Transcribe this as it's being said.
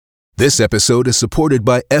This episode is supported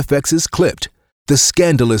by FX's Clipped, the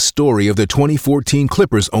scandalous story of the 2014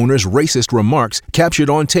 Clippers owner's racist remarks captured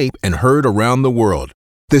on tape and heard around the world.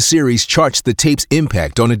 The series charts the tape's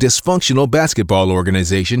impact on a dysfunctional basketball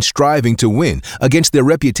organization striving to win against their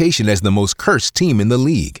reputation as the most cursed team in the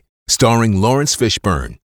league. Starring Lawrence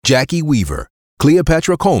Fishburne, Jackie Weaver,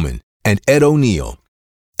 Cleopatra Coleman, and Ed O'Neill.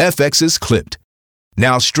 FX's Clipped.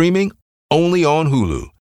 Now streaming only on Hulu.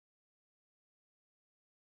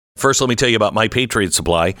 First, let me tell you about My Patriot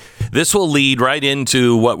Supply. This will lead right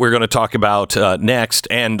into what we're going to talk about next,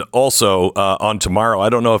 and also on tomorrow. I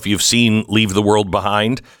don't know if you've seen Leave the World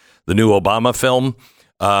Behind, the new Obama film.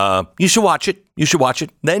 You should watch it.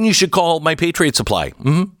 Then you should call My Patriot Supply.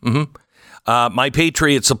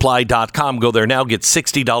 MyPatriotSupply.com. Go there now. Get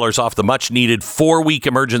 $60 off the much-needed 4-week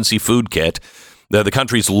emergency food kit. They're the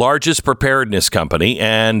country's largest preparedness company,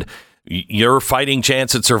 and your fighting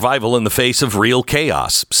chance at survival in the face of real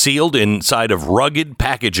chaos. Sealed inside of rugged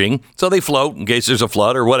packaging, so they float in case there's a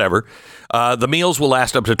flood or whatever. The meals will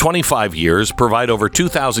last up to 25 years, provide over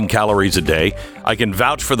 2,000 calories a day. I can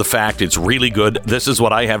vouch for the fact it's really good. This is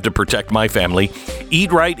what I have to protect my family.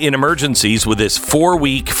 Eat right in emergencies with this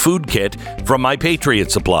 4-week food kit from My Patriot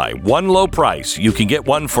Supply. One low price. You can get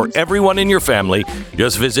one for everyone in your family.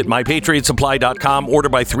 Just visit MyPatriotSupply.com. Order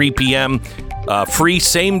by 3 p.m. Free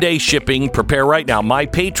same-day shipping. Prepare right now.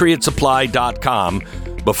 MyPatriotSupply.com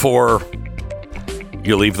before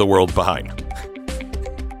you leave the world behind.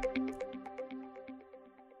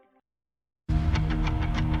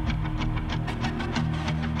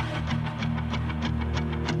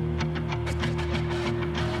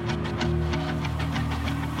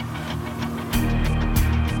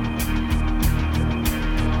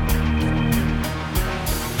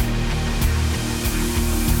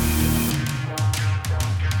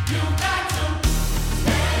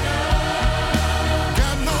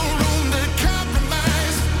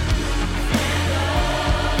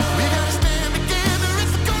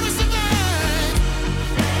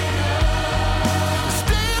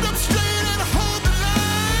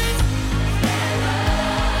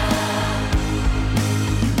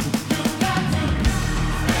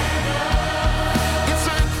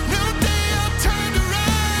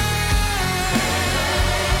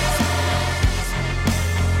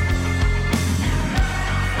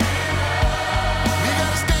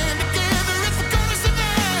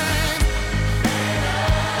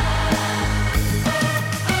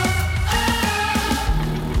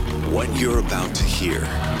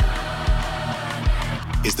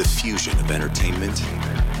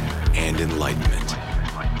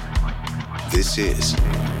 This is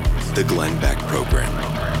the Glenn Beck Program.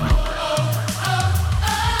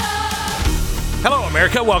 Hello,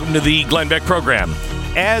 America. Welcome to the Glenn Beck Program.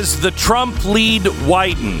 As the Trump lead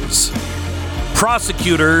widens,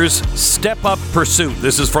 prosecutors step up pursuit.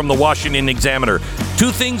 This is from the Washington Examiner.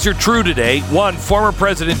 2 things are true today. 1, former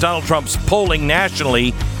President Donald Trump's polling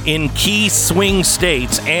nationally in key swing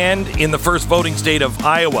states and in the first voting state of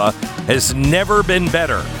Iowa has never been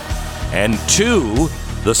better. And 2,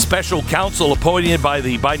 the special counsel appointed by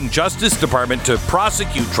the Biden Justice Department to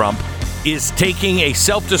prosecute Trump is taking a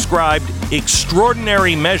self-described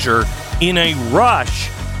extraordinary measure in a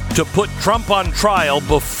rush to put Trump on trial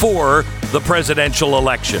before the presidential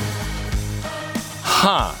election.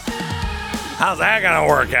 How's that going to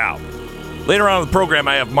work out? Later on in the program,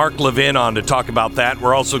 I have Mark Levin on to talk about that.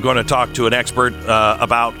 We're also going to talk to an expert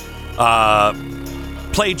about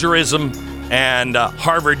plagiarism and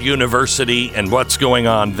Harvard University and what's going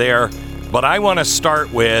on there. But I want to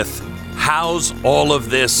start with, how's all of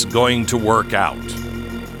this going to work out?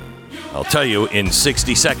 I'll tell you in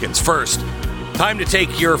 60 seconds. First, time to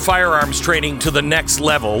take your firearms training to the next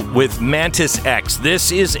level with Mantis X.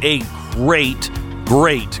 This is a great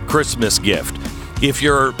Christmas gift. If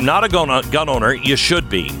you're not a gun owner, you should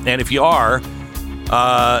be. And if you are,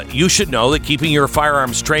 you should know that keeping your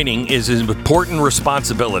firearms training is an important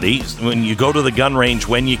responsibility when you go to the gun range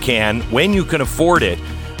when you can afford it.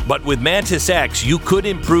 But with Mantis X, you could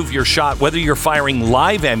improve your shot whether you're firing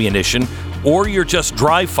live ammunition or you're just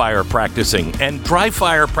dry fire practicing. And dry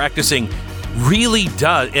fire practicing really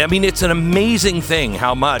does. I mean, it's an amazing thing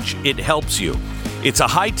how much it helps you. It's a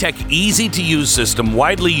high-tech, easy-to-use system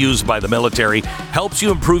widely used by the military, helps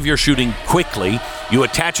you improve your shooting quickly. You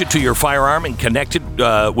attach it to your firearm and connect it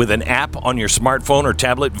with an app on your smartphone or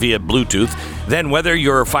tablet via Bluetooth. Then whether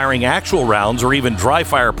you're firing actual rounds or even dry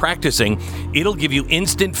fire practicing, it'll give you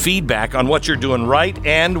instant feedback on what you're doing right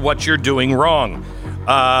and what you're doing wrong.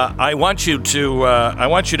 I want you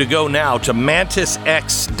to go now to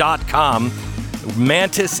MantisX.com.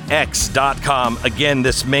 MantisX.com. Again,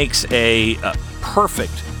 this makes a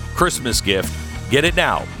perfect Christmas gift. Get it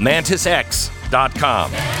now.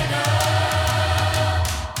 MantisX.com.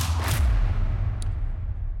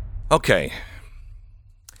 Okay.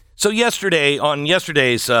 So on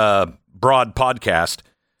yesterday's broad podcast,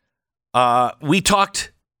 we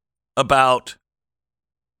talked about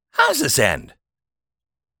how does this end?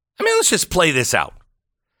 I mean, let's just play this out.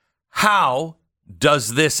 How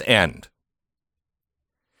does this end?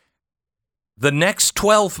 The next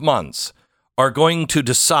 12 months are going to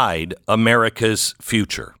decide America's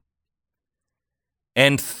future.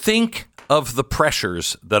 And think of the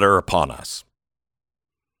pressures that are upon us.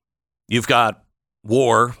 You've got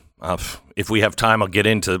war. If we have time, I'll get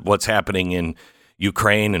into what's happening in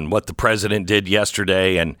Ukraine and what the president did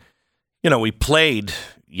yesterday. And, we played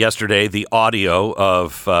yesterday the audio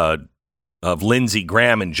of Lindsey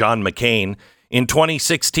Graham and John McCain in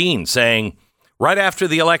 2016 saying, right after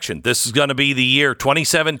the election, this is going to be the year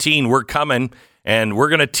 2017. We're coming and we're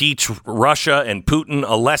going to teach Russia and Putin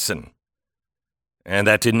a lesson. And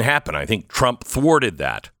that didn't happen. I think Trump thwarted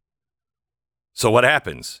that. So what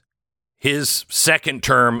happens? His second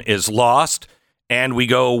term is lost, and we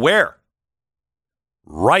go where?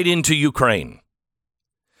 Right into Ukraine.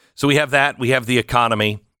 So we have that. We have the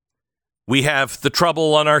economy. We have the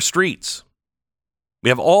trouble on our streets. We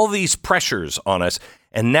have all these pressures on us.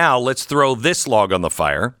 And now let's throw this log on the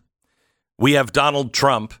fire. We have Donald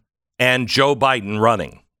Trump and Joe Biden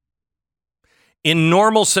running. In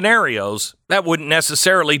normal scenarios, that wouldn't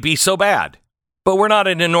necessarily be so bad. But we're not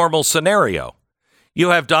in a normal scenario. You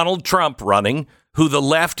have Donald Trump running, who the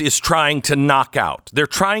left is trying to knock out. They're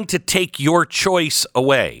trying to take your choice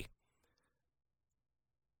away.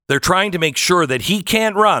 They're trying to make sure that he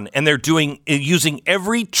can't run, and they're using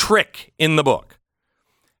every trick in the book.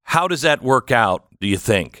 How does that work out, do you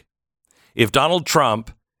think? If Donald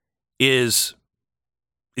Trump goes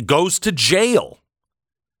to jail,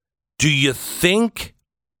 do you think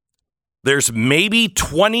there's maybe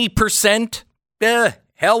 20%?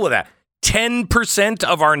 Hell with that. 10%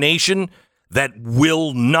 of our nation that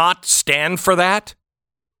will not stand for that?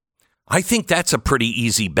 I think that's a pretty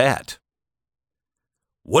easy bet.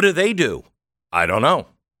 What do? I don't know.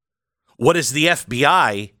 What does the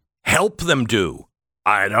FBI help them do?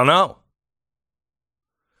 I don't know.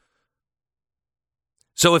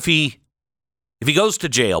 So if he goes to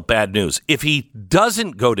jail, bad news. If he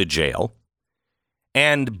doesn't go to jail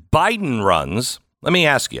and Biden runs, let me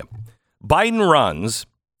ask you, Biden runs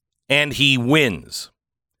and he wins.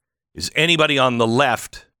 Is anybody on the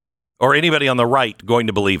left or anybody on the right going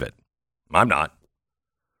to believe it? I'm not.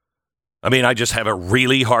 I mean, I just have a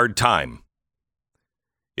really hard time.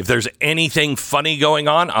 If there's anything funny going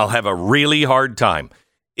on, I'll have a really hard time.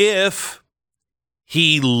 If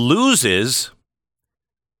he loses,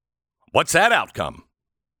 what's that outcome?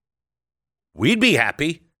 We'd be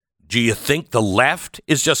happy. Do you think the left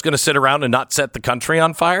is just going to sit around and not set the country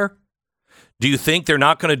on fire? Do you think they're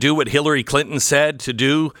not going to do what Hillary Clinton said to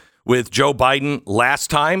do with Joe Biden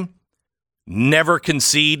last time? Never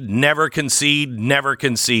concede, never concede, never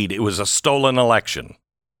concede. It was a stolen election.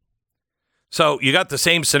 So you got the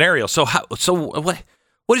same scenario. So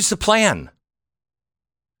what is the plan?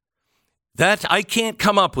 That I can't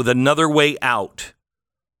come up with another way out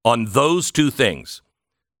on those two things.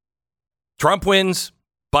 Trump wins,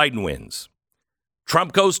 Biden wins.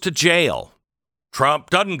 Trump goes to jail. Trump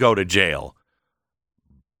doesn't go to jail.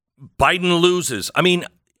 Biden loses. I mean,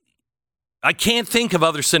 I can't think of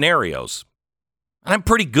other scenarios. And I'm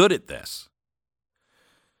pretty good at this.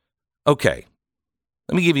 Okay,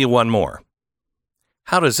 let me give you one more.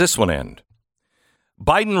 How does this one end?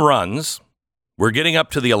 Biden runs. We're getting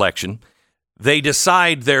up to the election. They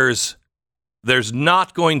decide there's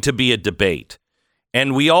not going to be a debate.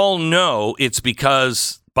 And we all know it's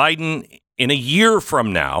because Biden, in a year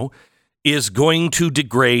from now, is going to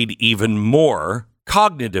degrade even more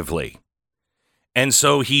cognitively. And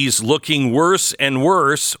so he's looking worse and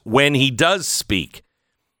worse when he does speak.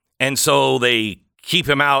 And so they keep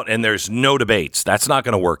him out and there's no debates. That's not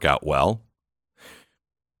going to work out well.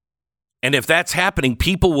 And if that's happening,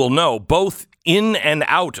 people will know, both in and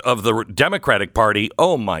out of the Democratic Party,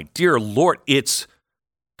 oh my dear Lord, it's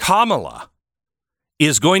Kamala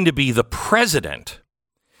is going to be the president.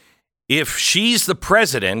 If she's the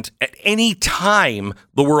president, at any time,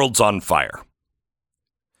 the world's on fire.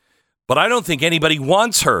 But I don't think anybody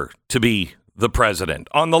wants her to be the president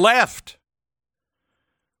on the left.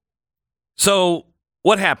 So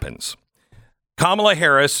what happens? Kamala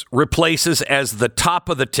Harris replaces as the top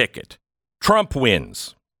of the ticket. Trump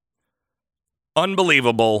wins.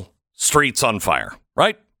 Unbelievable. Streets on fire,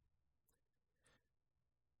 right?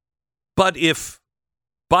 But if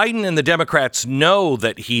Biden and the Democrats know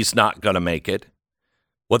that he's not going to make it.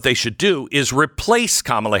 What they should do is replace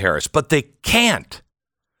Kamala Harris, but they can't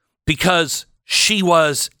because she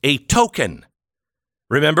was a token.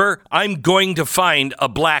 Remember, I'm going to find a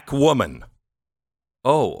black woman.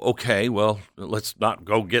 Oh, okay, well, let's not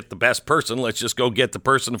go get the best person. Let's just go get the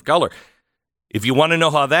person of color. If you want to know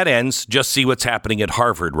how that ends, just see what's happening at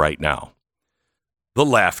Harvard right now. The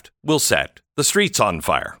left will set the streets on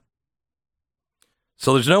fire.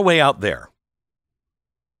 So there's no way out there.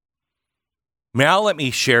 Now let me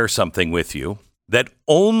share something with you that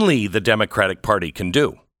only the Democratic Party can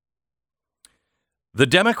do. The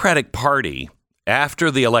Democratic Party, after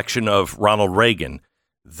the election of Ronald Reagan,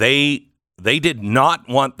 they did not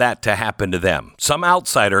want that to happen to them. Some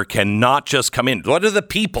outsider cannot just come in. What do the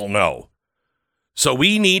people know? So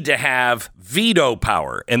we need to have veto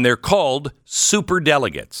power, and they're called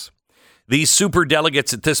superdelegates. These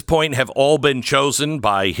superdelegates at this point have all been chosen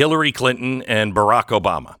by Hillary Clinton and Barack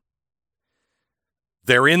Obama.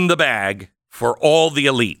 They're in the bag for all the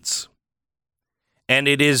elites. And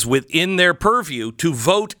it is within their purview to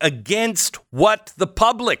vote against what the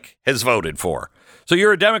public has voted for. So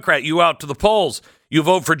you're a Democrat, you out to the polls, you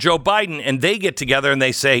vote for Joe Biden, and they get together and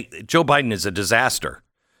they say, Joe Biden is a disaster.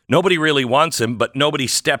 Nobody really wants him, but nobody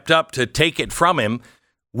stepped up to take it from him.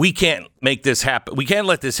 We can't make this happen. We can't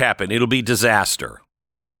let this happen. It'll be disaster.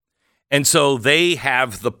 And so they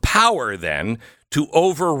have the power then to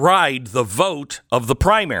override the vote of the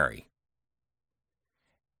primary.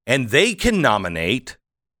 And they can nominate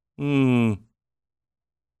Michelle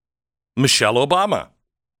Obama.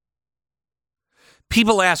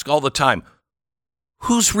 People ask all the time,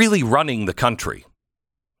 who's really running the country?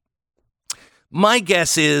 My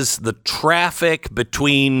guess is the traffic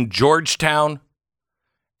between Georgetown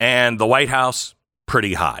and the White House,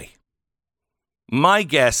 pretty high. My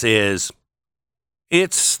guess is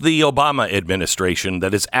it's the Obama administration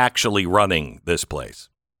that is actually running this place.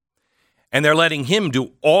 And they're letting him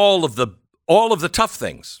do all of the tough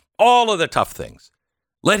things.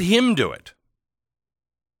 Let him do it.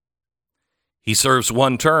 He serves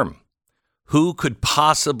one term. Who could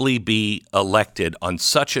possibly be elected on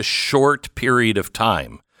such a short period of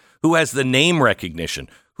time? Who has the name recognition?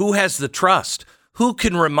 Who has the trust? Who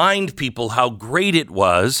can remind people how great it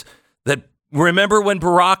was that, remember when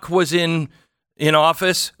Barack was in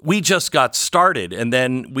office? We just got started and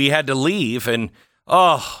then we had to leave and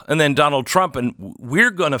then Donald Trump, and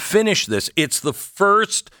we're going to finish this. It's the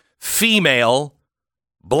first female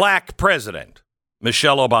black president,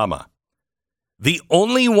 Michelle Obama. The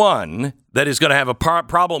only one that is going to have a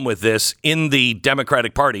problem with this in the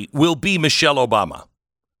Democratic Party will be Michelle Obama.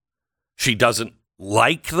 She doesn't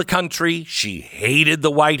like the country. She hated the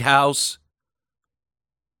White House.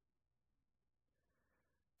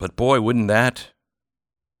 But boy, wouldn't that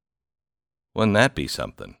be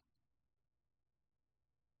something?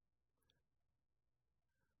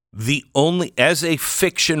 As a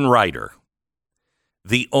fiction writer,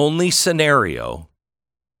 the only scenario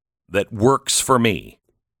that works for me,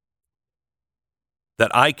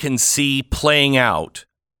 that I can see playing out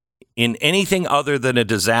in anything other than a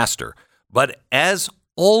disaster. But as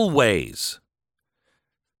always,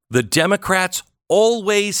 the Democrats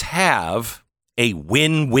always have a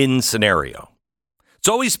win-win scenario. It's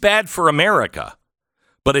always bad for America,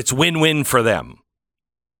 but it's win-win for them.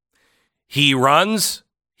 He runs,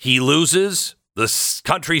 he loses, the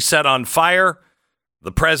country's set on fire,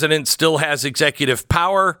 the president still has executive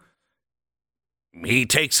power, he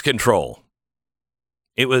takes control.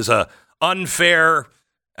 It was a unfair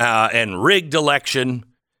and rigged election,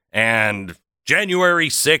 and January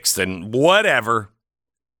 6th and whatever.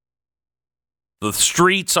 The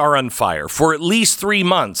streets are on fire for at least 3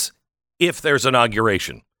 months if there's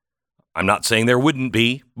inauguration. I'm not saying there wouldn't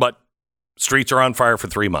be, but streets are on fire for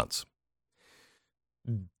 3 months.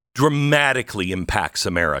 Dramatically impacts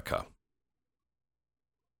America.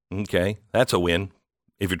 Okay, that's a win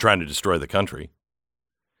if you're trying to destroy the country.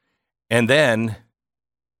 And then,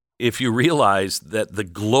 if you realize that the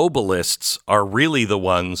globalists are really the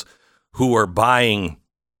ones who are buying,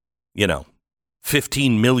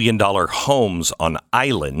 $15 million homes on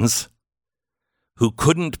islands, who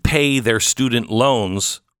couldn't pay their student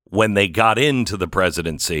loans when they got into the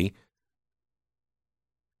presidency,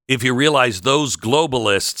 if you realize those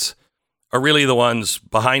globalists are really the ones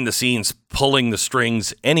behind the scenes pulling the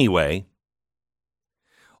strings anyway,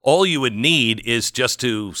 all you would need is just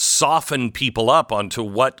to soften people up onto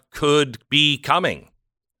what could be coming.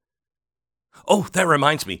 Oh, that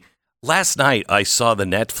reminds me. Last night I saw the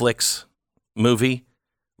Netflix movie,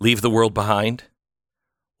 Leave the World Behind.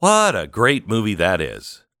 What a great movie that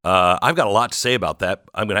is. I've got a lot to say about that.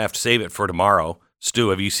 I'm going to have to save it for tomorrow. Stu,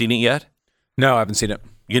 have you seen it yet? No, I haven't seen it.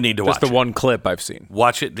 You need to watch it. Just the one clip I've seen.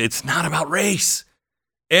 Watch it. It's not about race.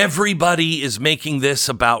 Everybody is making this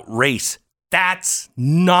about race. That's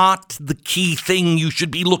not the key thing you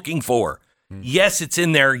should be looking for. Yes, it's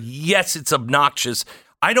in there. Yes, it's obnoxious.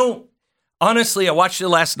 Honestly, I watched it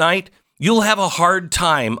last night. You'll have a hard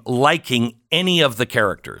time liking any of the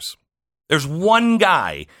characters. There's one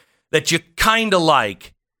guy that you kind of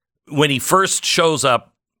like when he first shows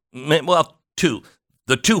up. Well,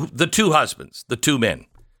 the two husbands, the two men.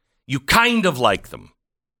 You kind of like them.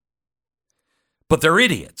 But they're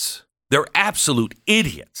idiots. They're absolute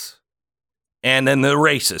idiots. And then the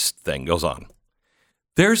racist thing goes on.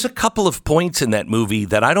 There's a couple of points in that movie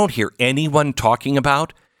that I don't hear anyone talking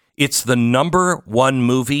about. It's the number one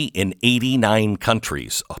movie in 89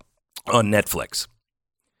 countries on Netflix.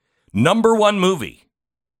 Number one movie.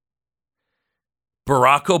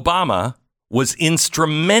 Barack Obama was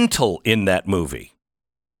instrumental in that movie.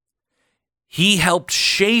 He helped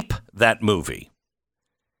shape that movie.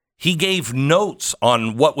 He gave notes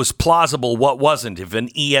on what was plausible, what wasn't. If an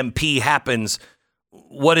EMP happens,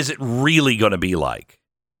 what is it really going to be like?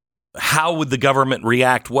 How would the government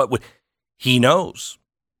react? He knows.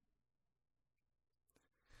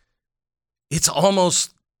 It's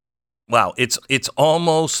almost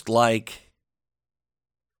like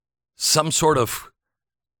some sort of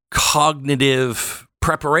cognitive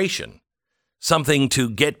preparation, something to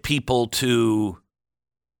get people to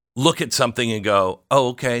look at something and go, oh,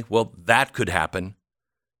 okay, well, that could happen.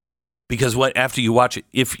 Because after you watch it,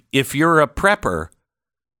 if you're a prepper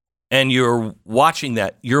and you're watching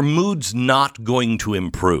that, your mood's not going to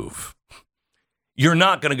improve. You're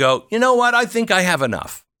not going to go, you know what, I think I have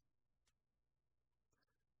enough.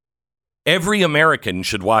 Every American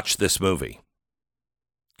should watch this movie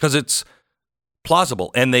because it's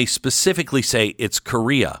plausible. And they specifically say it's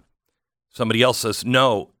Korea. Somebody else says,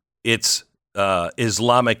 no, it's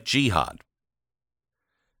Islamic Jihad.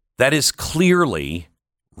 That is clearly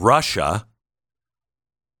Russia,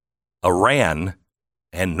 Iran,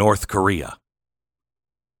 and North Korea.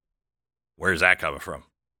 Where's that coming from?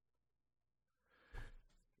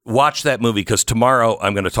 Watch that movie because tomorrow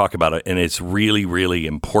I'm going to talk about it, and it's really, really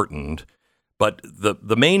important. But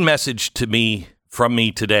the main message from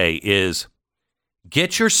me today is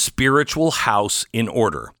get your spiritual house in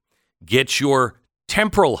order. Get your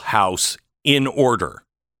temporal house in order.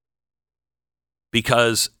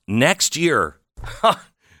 Because next year,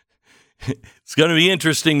 it's going to be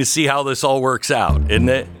interesting to see how this all works out, isn't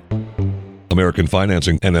it? American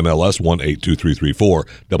Financing, NMLS 182334,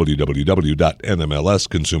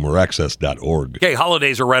 www.nmlsconsumeraccess.org. Okay,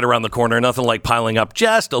 holidays are right around the corner. Nothing like piling up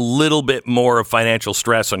just a little bit more of financial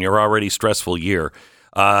stress on your already stressful year.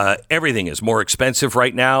 Everything is more expensive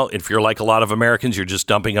right now. If you're like a lot of Americans, you're just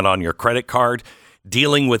dumping it on your credit card.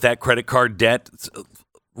 Dealing with that credit card debt,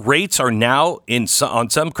 rates are now on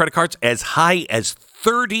some credit cards as high as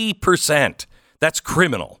 30%. That's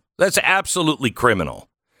criminal. That's absolutely criminal.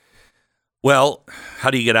 Well, how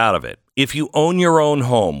do you get out of it? If you own your own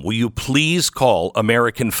home, will you please call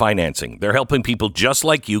American Financing? They're helping people just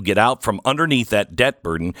like you get out from underneath that debt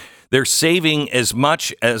burden. They're saving as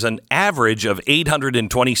much as an average of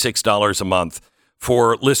 $826 a month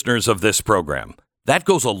for listeners of this program. That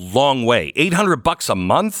goes a long way. $800 a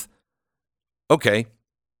month? Okay.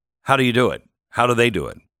 How do you do it? How do they do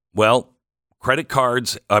it? Well, the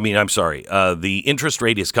interest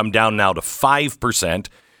rate has come down now to 5%.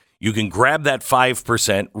 You can grab that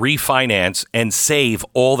 5%, refinance, and save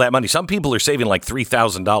all that money. Some people are saving like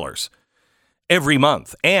 $3,000 every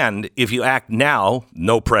month. And if you act now,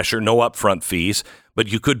 no pressure, no upfront fees, but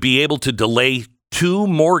you could be able to delay 2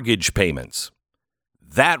 mortgage payments.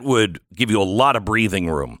 That would give you a lot of breathing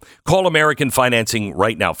room. Call American Financing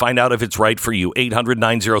right now. Find out if it's right for you.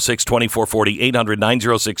 800-906-2440,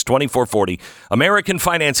 800-906-2440,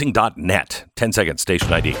 AmericanFinancing.net. 10 seconds,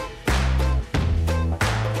 station ID.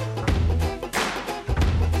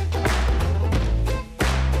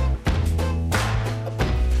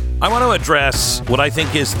 I want to address what I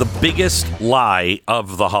think is the biggest lie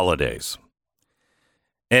of the holidays.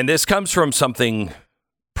 And this comes from something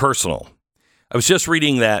personal. I was just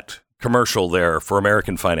reading that commercial there for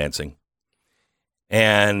American Financing.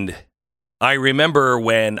 And I remember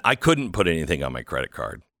when I couldn't put anything on my credit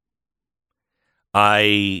card.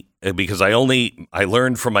 Because I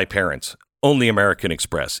learned from my parents, only American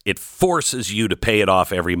Express. It forces you to pay it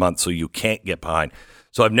off every month so you can't get behind.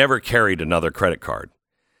 So I've never carried another credit card.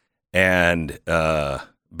 And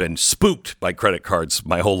been spooked by credit cards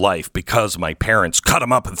my whole life because my parents cut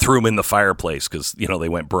them up and threw them in the fireplace because, they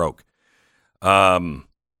went broke.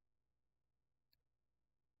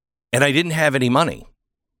 And I didn't have any money.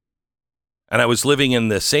 And I was living in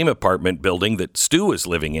the same apartment building that Stu was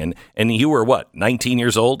living in. And you were what, 19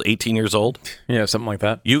 years old, 18 years old? Yeah, something like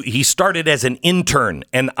that. He started as an intern,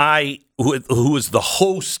 and I, who was the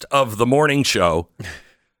host of the morning show,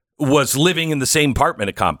 was living in the same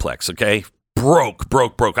apartment complex, okay?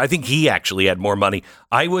 Broke. I think he actually had more money.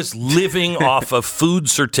 I was living off of food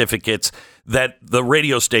certificates that the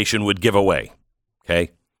radio station would give away,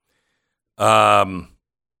 okay? And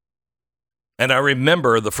I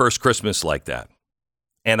remember the first Christmas like that.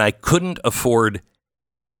 And I couldn't afford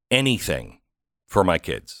anything for my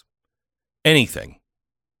kids. Anything.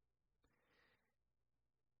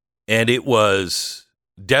 And it was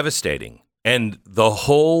devastating. And the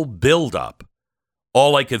whole buildup,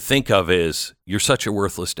 all I could think of is, you're such a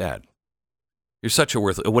worthless dad. You're such a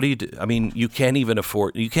worthless... What do you do? I mean, you can't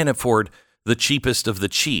afford the cheapest of the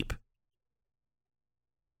cheap.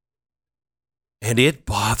 And it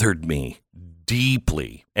bothered me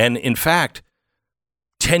deeply. And in fact,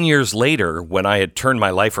 10 years later, when I had turned my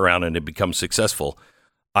life around and had become successful,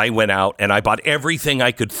 I went out and I bought everything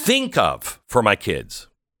I could think of for my kids.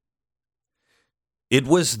 It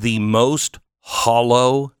was the most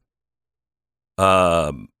hollow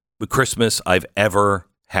Christmas I've ever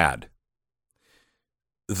had.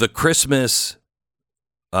 The Christmas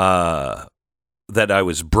that I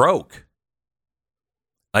was broke,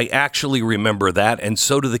 I actually remember that, and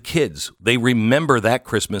so do the kids. They remember that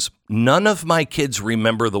Christmas. None of my kids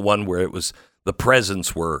remember the one where it was the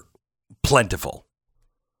presents were plentiful.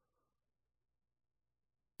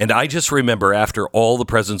 And I just remember after all the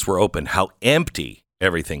presents were opened, how empty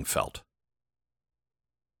everything felt.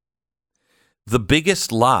 The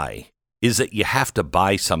biggest lie is that you have to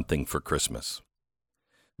buy something for Christmas.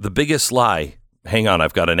 The biggest lie, hang on,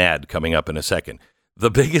 I've got an ad coming up in a second. The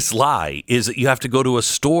biggest lie is that you have to go to a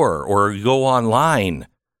store or go online.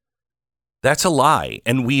 That's a lie.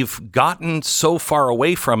 And we've gotten so far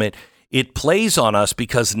away from it, it plays on us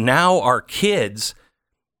because now our kids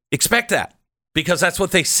expect that because that's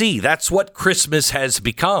what they see. That's what Christmas has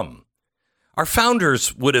become. Our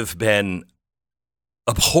founders would have been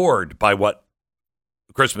abhorred by what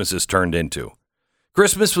Christmas has turned into.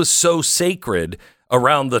 Christmas was so sacred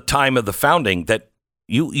around the time of the founding that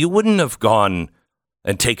you wouldn't have gone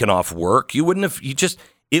and taken off work. You wouldn't have,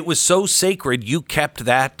 it was so sacred, you kept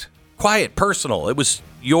that quiet, personal. It was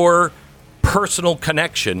your personal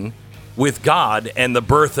connection with God and the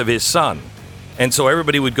birth of his son. And so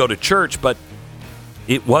everybody would go to church, but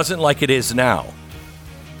it wasn't like it is now.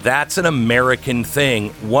 That's an American thing.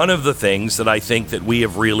 One of the things that I think that we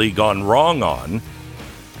have really gone wrong on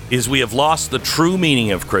is we have lost the true meaning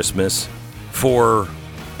of Christmas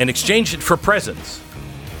and exchanged it for presents.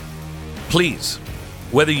 Please,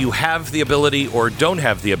 whether you have the ability or don't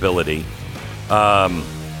have the ability,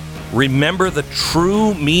 remember the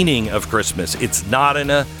true meaning of Christmas. It's not in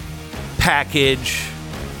a package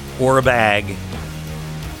or a bag.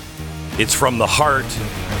 It's from the heart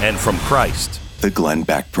and from Christ. The Glenn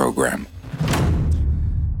Beck Program.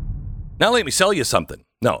 Now let me sell you something.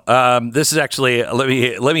 No, this is actually, let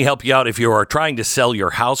me help you out if you are trying to sell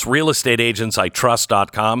your house.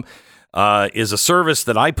 RealestateAgentsITrust.com is a service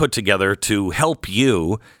that I put together to help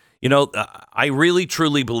you. You know, I really,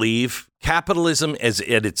 truly believe capitalism is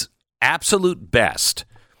at its absolute best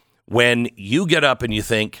when you get up and you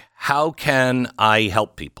think, how can I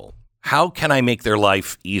help people? How can I make their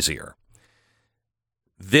life easier?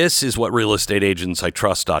 This is what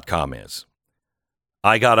RealestateAgentsITrust.com is.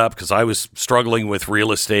 I got up because I was struggling with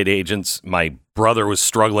real estate agents. My brother was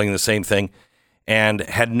struggling the same thing and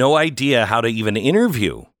had no idea how to even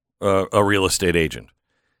interview a real estate agent.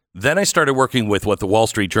 Then I started working with what the Wall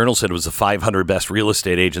Street Journal said was the 500 best real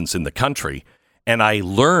estate agents in the country. And I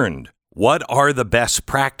learned what are the best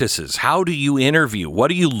practices? How do you interview? What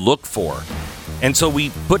do you look for? And so we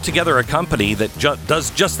put together a company that does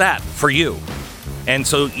just that for you. And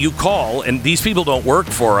so you call, and these people don't work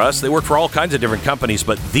for us. They work for all kinds of different companies,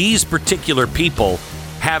 but these particular people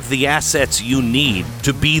have the assets you need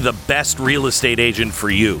to be the best real estate agent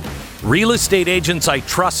for you.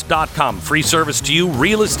 RealestateAgentsITrust.com. Free service to you,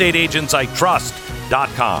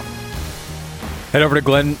 RealestateAgentsITrust.com. Head over to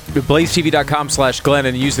BlazeTV.com/Glenn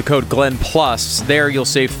and use the code Glenn Plus. There you'll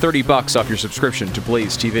save $30 off your subscription to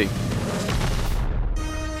Blaze TV.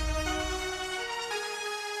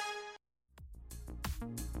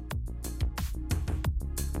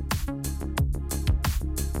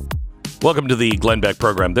 Welcome to the Glenn Beck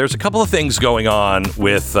program. There's a couple of things going on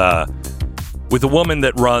with a woman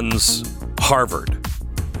that runs Harvard.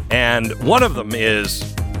 And one of them is,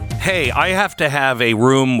 hey, I have to have a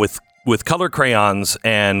room with color crayons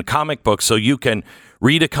and comic books so you can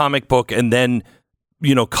read a comic book, and then,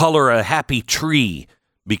 color a happy tree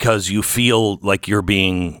because you feel like you're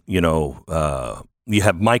being, you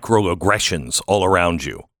have microaggressions all around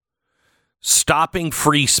you. Stopping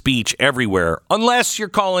free speech everywhere, unless you're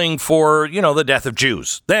calling for, the death of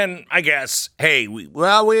Jews. Then I guess, hey,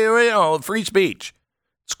 free speech.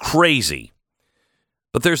 It's crazy.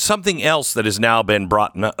 But there's something else that has now been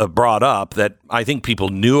brought up that I think people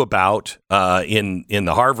knew about in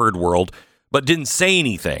the Harvard world, but didn't say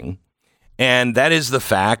anything. And that is the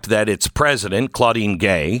fact that its president, Claudine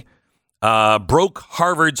Gay, broke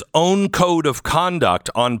Harvard's own code of conduct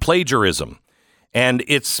on plagiarism. And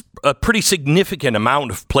it's a pretty significant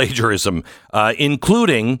amount of plagiarism,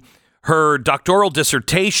 including her doctoral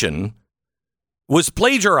dissertation was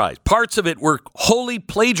plagiarized. Parts of it were wholly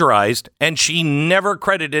plagiarized, and she never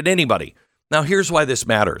credited anybody. Now, here's why this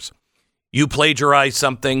matters. You plagiarize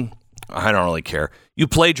something, I don't really care. You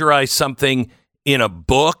plagiarize something in a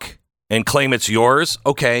book and claim it's yours,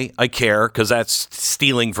 okay, I care, because that's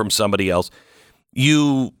stealing from somebody else.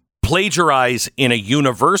 You plagiarize in a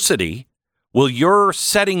university, well, you're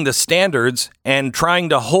setting the standards and trying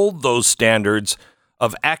to hold those standards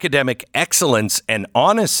of academic excellence and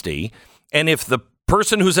honesty. And if the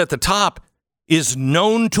person who's at the top is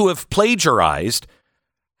known to have plagiarized,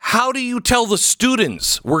 how do you tell the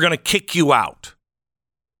students we're going to kick you out?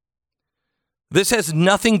 This has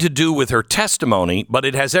nothing to do with her testimony, but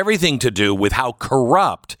it has everything to do with how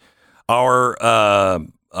corrupt our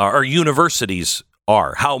universities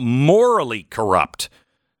are, how morally corrupt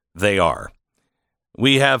they are.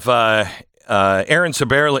 We have Aaron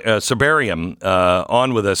Sabarium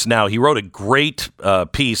on with us now. He wrote a great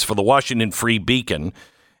piece for the Washington Free Beacon,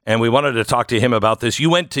 and we wanted to talk to him about this. You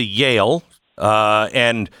went to Yale,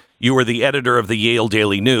 and you were the editor of the Yale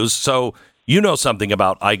Daily News, so you know something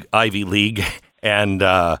about Ivy League and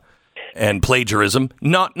plagiarism.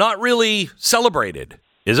 Not really celebrated,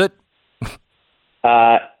 is it?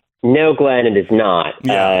 No, Glenn, it is not.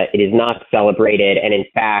 Yeah. It is not celebrated, and in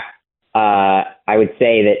fact, I would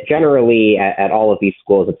say that generally at all of these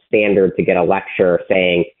schools, it's standard to get a lecture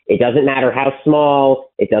saying it doesn't matter how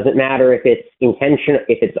small, it doesn't matter if it's intentional,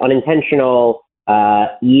 if it's unintentional,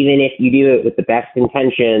 even if you do it with the best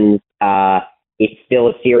intentions, it's still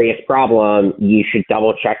a serious problem. You should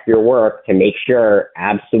double check your work to make sure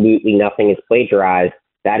absolutely nothing is plagiarized.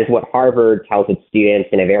 That is what Harvard tells its students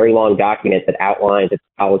in a very long document that outlines its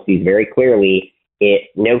policies very clearly. It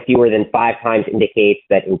no fewer than 5 times indicates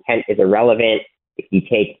that intent is irrelevant. If you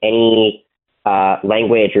take any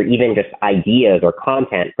language or even just ideas or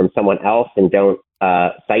content from someone else and don't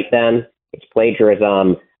cite them, it's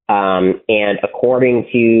plagiarism. And according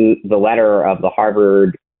to the letter of the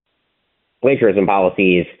Harvard plagiarism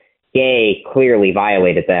policies, Gay clearly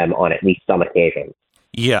violated them on at least some occasions.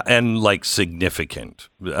 Yeah, and significant.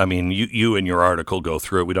 I mean, you in your article go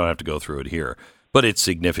through it. We don't have to go through it here, but it's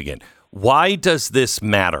significant. Why does this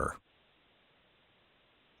matter?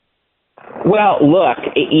 Well, look,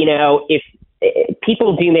 if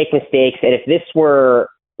people do make mistakes, and if this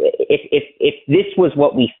was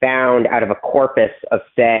what we found out of a corpus of,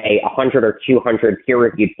 say, 100 or 200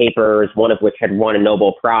 peer-reviewed papers, one of which had won a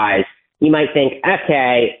Nobel Prize, you might think,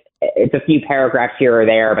 okay, it's a few paragraphs here or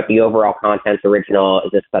there, but the overall content's original.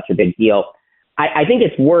 Is this such a big deal? I think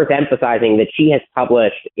it's worth emphasizing that she has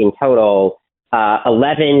published in total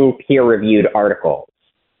 11 peer-reviewed articles,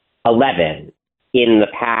 11 in the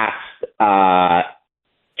past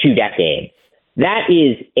 2 decades. That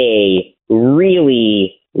is a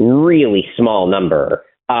really, really small number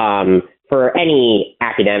for any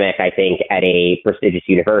academic, I think, at a prestigious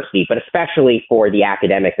university, but especially for the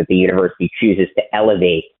academic that the university chooses to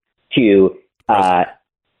elevate to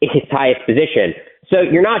its highest position. So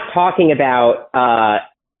you're not talking about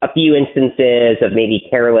a few instances of maybe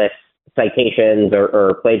careless citations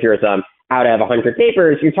or plagiarism out of 100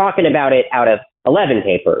 papers. You're talking about it out of 11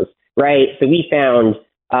 papers, right? So we found,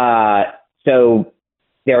 so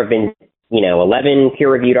there have been, 11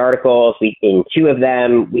 peer-reviewed articles. In 2 of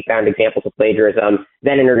them, we found examples of plagiarism.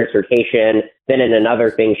 Then in her dissertation, then in another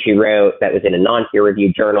thing she wrote that was in a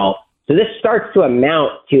non-peer-reviewed journal. So this starts to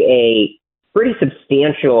amount to a pretty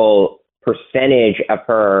substantial percentage of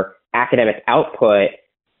her academic output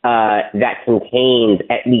that contains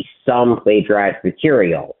at least some plagiarized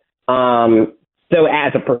material. So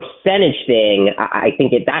as a percentage thing, I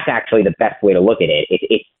think that's actually the best way to look at it.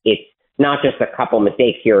 It's not just a couple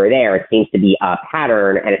mistakes here or there. It seems to be a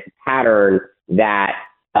pattern, and it's a pattern that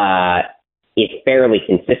is fairly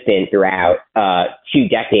consistent throughout 2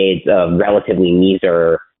 decades of relatively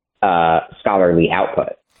meager scholarly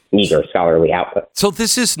output. So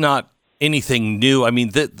this is not anything new. I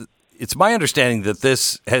mean, it's my understanding that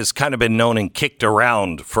this has kind of been known and kicked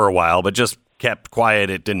around for a while, but just kept quiet.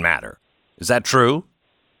 It didn't matter. Is that true?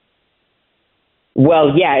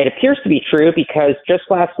 Well, yeah, it appears to be true because just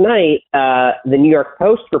last night, the New York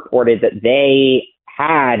Post reported that they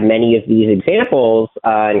had many of these examples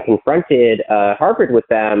and confronted Harvard with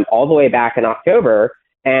them all the way back in October.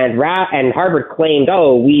 And Harvard claimed,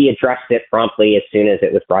 we addressed it promptly as soon as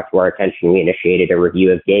it was brought to our attention. We initiated a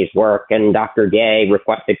review of Gay's work, and Dr. Gay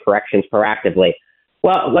requested corrections proactively.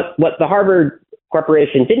 Well, what the Harvard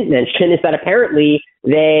Corporation didn't mention is that apparently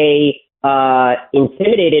they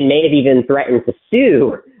intimidated, may have even threatened to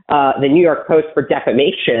sue the New York Post for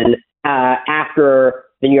defamation after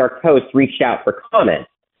the New York Post reached out for comment.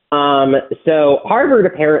 So Harvard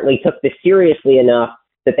apparently took this seriously enough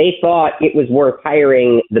that they thought it was worth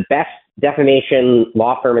hiring the best defamation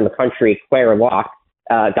law firm in the country, Clare Locke,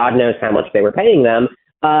 God knows how much they were paying them,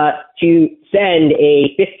 to send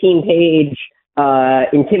a 15-page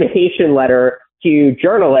intimidation letter to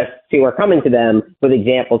journalists who are coming to them with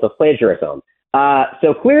examples of plagiarism.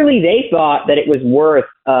 So clearly they thought that it was worth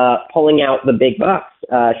pulling out the big bucks,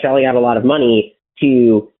 shelling out a lot of money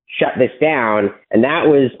to shut this down, and that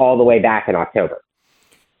was all the way back in October.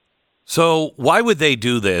 So why would they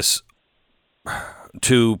do this?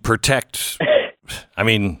 To protect? I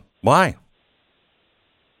mean, why?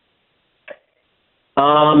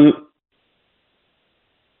 I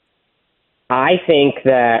think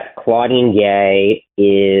that Claudine Gay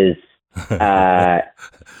is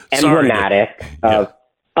emblematic of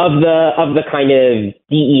the kind of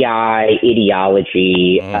DEI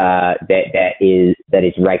ideology that is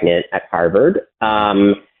regnant at Harvard.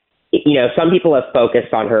 Some people have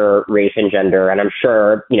focused on her race and gender, and I'm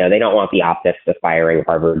sure, they don't want the optics of firing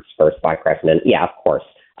Harvard's first Black president. Yeah, of course.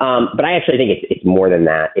 But I actually think it's more than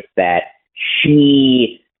that. It's that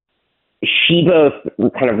she both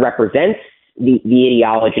kind of represents the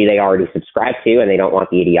ideology they already subscribe to, and they don't want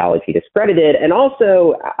the ideology discredited. And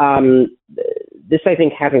also, this I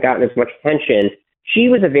think hasn't gotten as much attention. She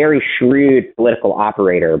was a very shrewd political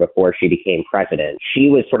operator before she became president. She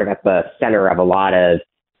was sort of at the center of a lot of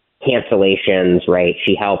cancellations, right?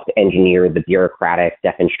 She helped engineer the bureaucratic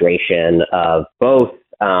defenestration of both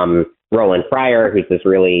Roland Fryer, who's this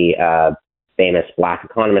really famous Black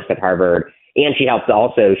economist at Harvard, and she helped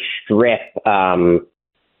also strip Ronald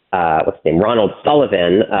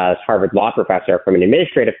Sullivan, Harvard law professor, from an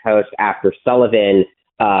administrative post after Sullivan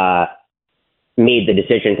made the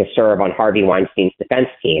decision to serve on Harvey Weinstein's defense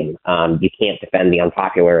team. You can't defend the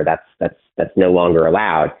unpopular. That's no longer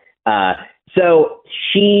allowed. So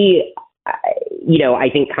she, I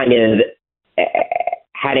think kind of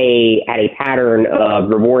had a pattern of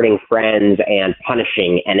rewarding friends and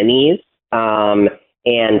punishing enemies, and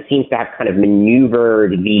seems to have kind of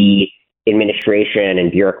maneuvered the administration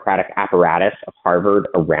and bureaucratic apparatus of Harvard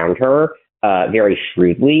around her very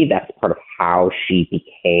shrewdly. That's part of how she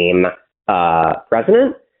became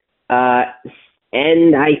president.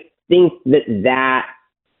 And I think that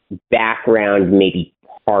background may be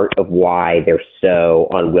part of why they're so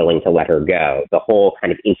unwilling to let her go. The whole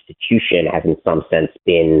kind of institution has in some sense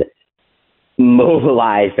been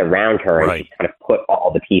mobilized around her, right, and she's kind of put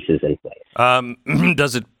all the pieces in place.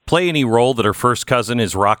 Does it play any role that her first cousin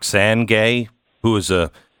is Roxane Gay, who is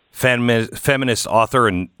a feminist author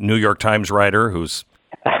and New York Times writer who's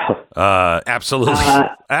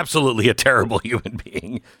absolutely a terrible human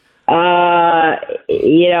being? Honestly,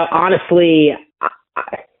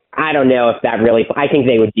 I don't know if that really. I think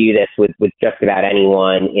they would do this with just about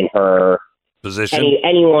anyone in her position.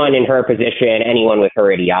 Anyone in her position, anyone with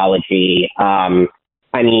her ideology. And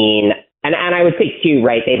I would think too,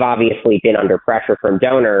 right? They've obviously been under pressure from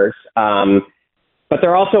donors, but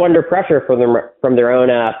they're also under pressure from their own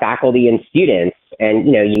faculty and students. And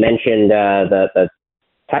you mentioned the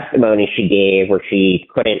testimony she gave, where she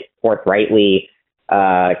couldn't forthrightly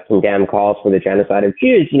condemn calls for the genocide of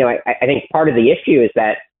Jews. I think part of the issue is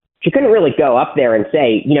that she couldn't really go up there and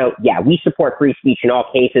say, we support free speech in all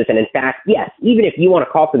cases. And in fact, yes, even if you want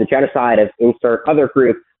to call for the genocide of insert other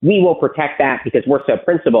group, we will protect that because we're so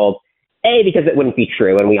principled. A, because it wouldn't be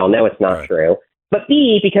true, and we all know it's not true. But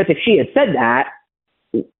B, because if she had said that,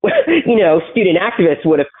 student activists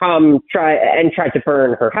would have tried to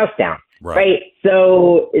burn her house down. Right?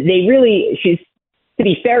 So she's, to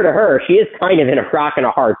be fair to her, she is kind of in a rock and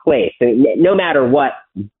a hard place. And no matter what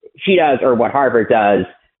she does or what Harvard does,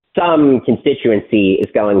 some constituency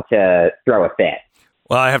is going to throw a fit.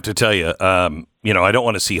 Well, I have to tell you, I don't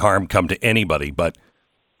want to see harm come to anybody, but,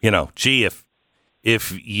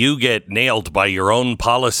 if you get nailed by your own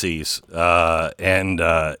policies and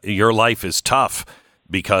your life is tough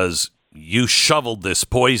because you shoveled this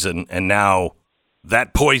poison, and now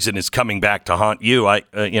that poison is coming back to haunt you. I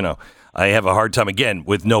have a hard time, again,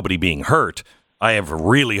 with nobody being hurt. I have a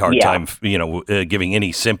really hard time, giving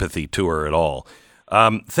any sympathy to her at all.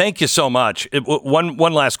 Thank you so much. One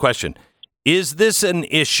last question. Is this an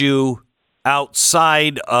issue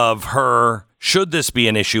outside of her? Should this be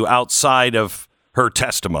an issue outside of her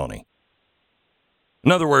testimony?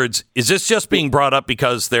 In other words, is this just being brought up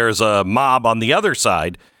because there's a mob on the other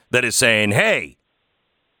side that is saying, hey,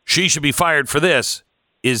 she should be fired for this?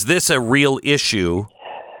 Is this a real issue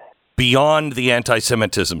beyond the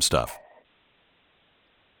anti-Semitism stuff?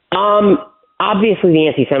 Obviously, the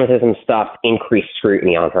anti-Semitism stuff increased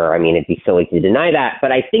scrutiny on her. I mean, it'd be silly to deny that,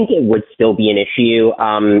 but I think it would still be an issue.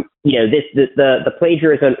 The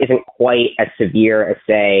plagiarism isn't quite as severe as,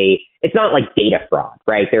 say, it's not like data fraud,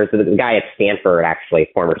 right? There's the guy at Stanford, actually,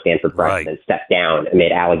 former Stanford president, stepped down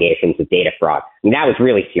amid allegations of data fraud. I mean, that was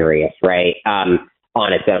really serious, right?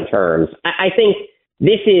 On its own terms. I think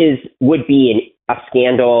this would be a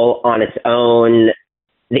scandal on its own.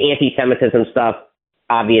 The anti-Semitism stuff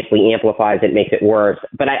obviously amplifies it, makes it worse.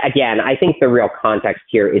 But I think the real context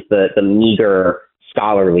here is the meager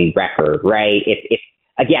scholarly record, right? If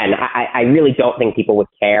I really don't think people would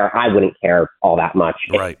care. I wouldn't care all that much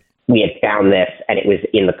if we had found this and it was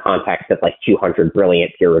in the context of like 200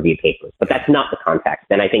 brilliant peer-reviewed papers. But that's not the context.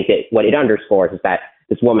 And I think that what it underscores is that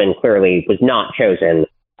this woman clearly was not chosen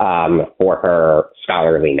for her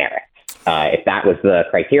scholarly merit. If that was the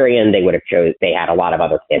criterion, they had a lot of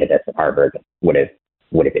other candidates at Harvard that would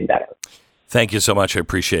have been better. Thank you so much. I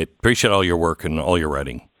appreciate all your work and all your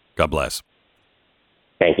writing. God bless.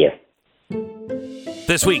 Thank you.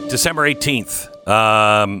 This week, December 18th.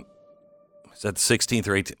 Is that the 16th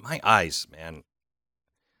or 18th? My eyes, man.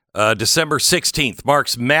 December 16th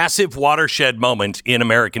marks massive watershed moment in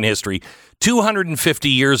American history. 250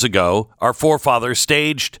 years ago, our forefathers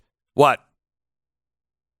staged what?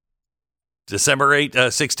 December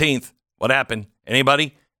 16th. What happened?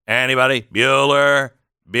 Anybody? Bueller.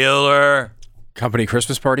 Company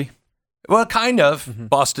Christmas party? Well, kind of. Mm-hmm.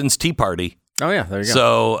 Boston's Tea Party. Oh, yeah. There you go.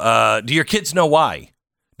 So do your kids know why?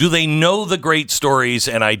 Do they know the great stories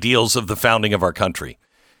and ideals of the founding of our country?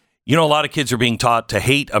 You know, a lot of kids are being taught to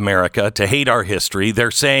hate America, to hate our history.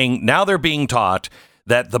 Now they're being taught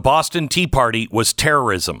that the Boston Tea Party was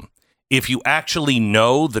terrorism. If you actually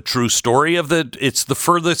know the true story of it's the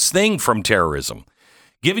furthest thing from terrorism.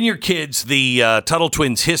 Giving your kids the Tuttle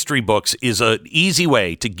Twins history books is an easy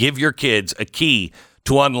way to give your kids a key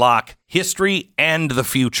to unlock history and the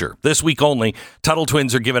future. This week only, Tuttle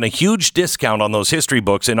Twins are giving a huge discount on those history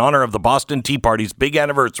books in honor of the Boston Tea Party's big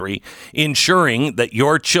anniversary, ensuring that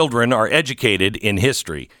your children are educated in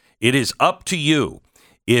history. It is up to you.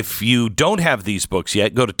 If you don't have these books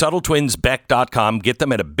yet, go to TuttleTwinsBeck.com. Get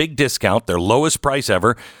them at a big discount, their lowest price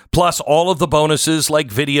ever, plus all of the bonuses like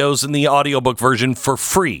videos and the audiobook version for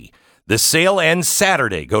free. The sale ends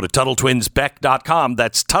Saturday. Go to TuttleTwinsBeck.com.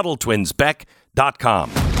 That's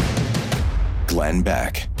TuttleTwinsBeck.com. Glenn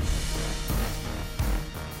Beck.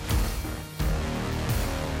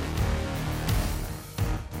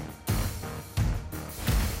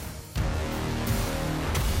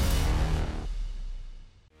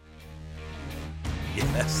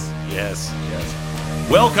 Yes.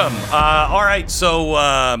 Welcome. All right, so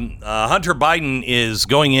Hunter Biden is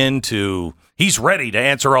going he's ready to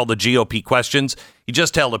answer all the GOP questions. He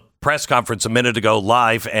just held a press conference a minute ago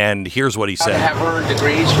live, and here's what he said. I have earned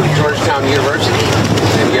degrees from Georgetown University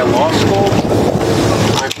and Yale Law School.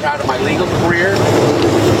 I'm proud of my legal career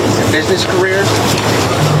and business career.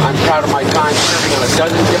 I'm proud of my time serving on a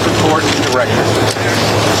dozen different boards of directors.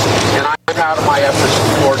 And I'm proud of my efforts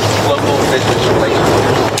towards global business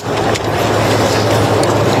relations.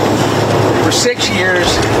 For 6 years,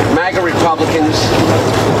 MAGA Republicans,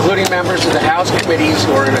 including members of the House committees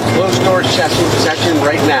who are in a closed-door session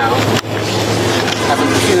right now, have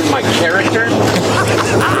impugned my character,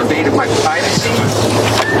 invaded my privacy,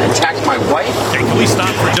 attacked my wife. Hey, can we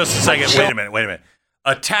stop for just a second? Wait a minute.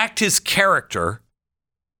 Attacked his character?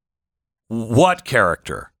 What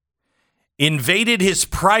character? Invaded his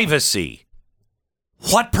privacy?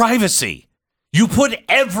 What privacy? You put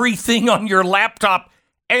everything on your laptop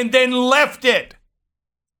and then left it.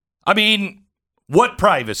 I mean, what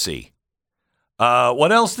privacy?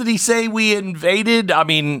 What else did he say we invaded? I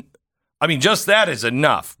mean, just that is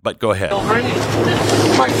enough, but go ahead.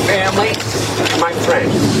 My family, my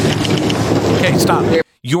friends. Okay, stop.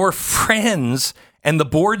 Your friends and the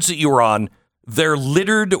boards that you were on, they're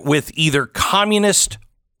littered with either communist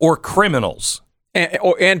or criminals.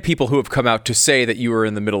 And people who have come out to say that you were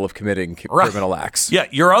in the middle of committing criminal acts. Yeah,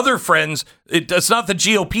 your other friends, it's not the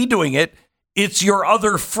GOP doing it. It's your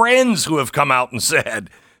other friends who have come out and said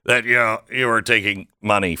that you were taking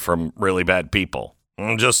money from really bad people.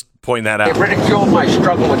 Just point that out. They ridiculed my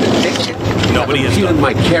struggle with addiction. Nobody has revealed done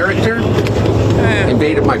my character,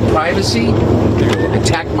 invaded my privacy,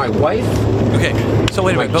 attacked my wife. Okay, so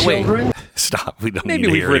wait a minute, but children. wait. Stop. We don't Maybe need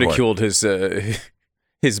to we've hear anymore. ridiculed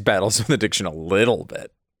his battles with addiction a little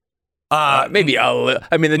bit. Maybe a little.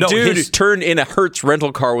 I mean, the dude turned in a Hertz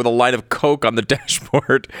rental car with a line of coke on the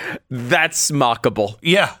dashboard. That's mockable.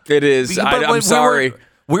 Yeah, it is. I'm sorry.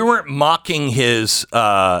 We weren't mocking his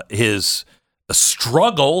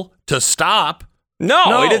struggle to stop.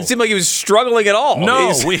 No, it didn't seem like he was struggling at all.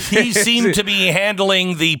 No, he seemed to be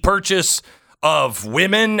handling the purchase of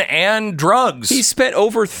women and drugs. He spent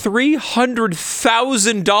over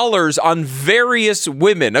 $300,000 on various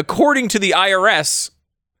women, according to the IRS.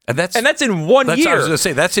 And that's in 1 year. I was going to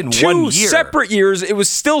say, that's in 1 year. 2 separate years, it was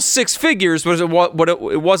still six figures, but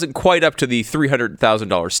it wasn't quite up to the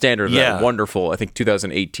 $300,000 standard of that wonderful, I think,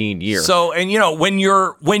 2018 year. So, and when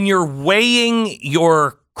you're weighing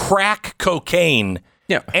your crack cocaine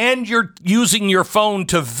and you're using your phone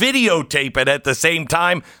to videotape it at the same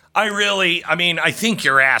time, I think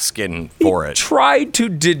you're asking for it. He tried to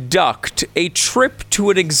deduct a trip to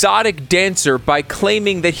an exotic dancer by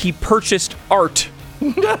claiming that he purchased art.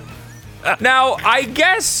 Now, I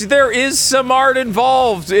guess there is some art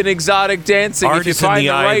involved in exotic dancing Art if you is find in the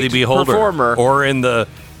eye right of the beholder, performer. or in the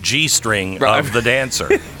G-string of the dancer.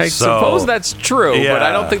 I suppose that's true, but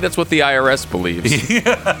I don't think that's what the IRS believes.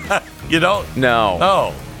 You don't? No.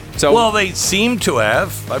 Oh. So, they seem to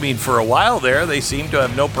have. For a while there, they seem to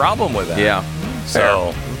have no problem with that. Yeah.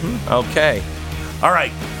 So, okay. All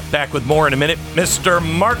right. Back with more in a minute. Mr.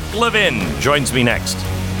 Mark Levin joins me next.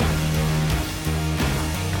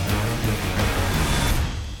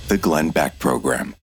 The Glenn Beck Program.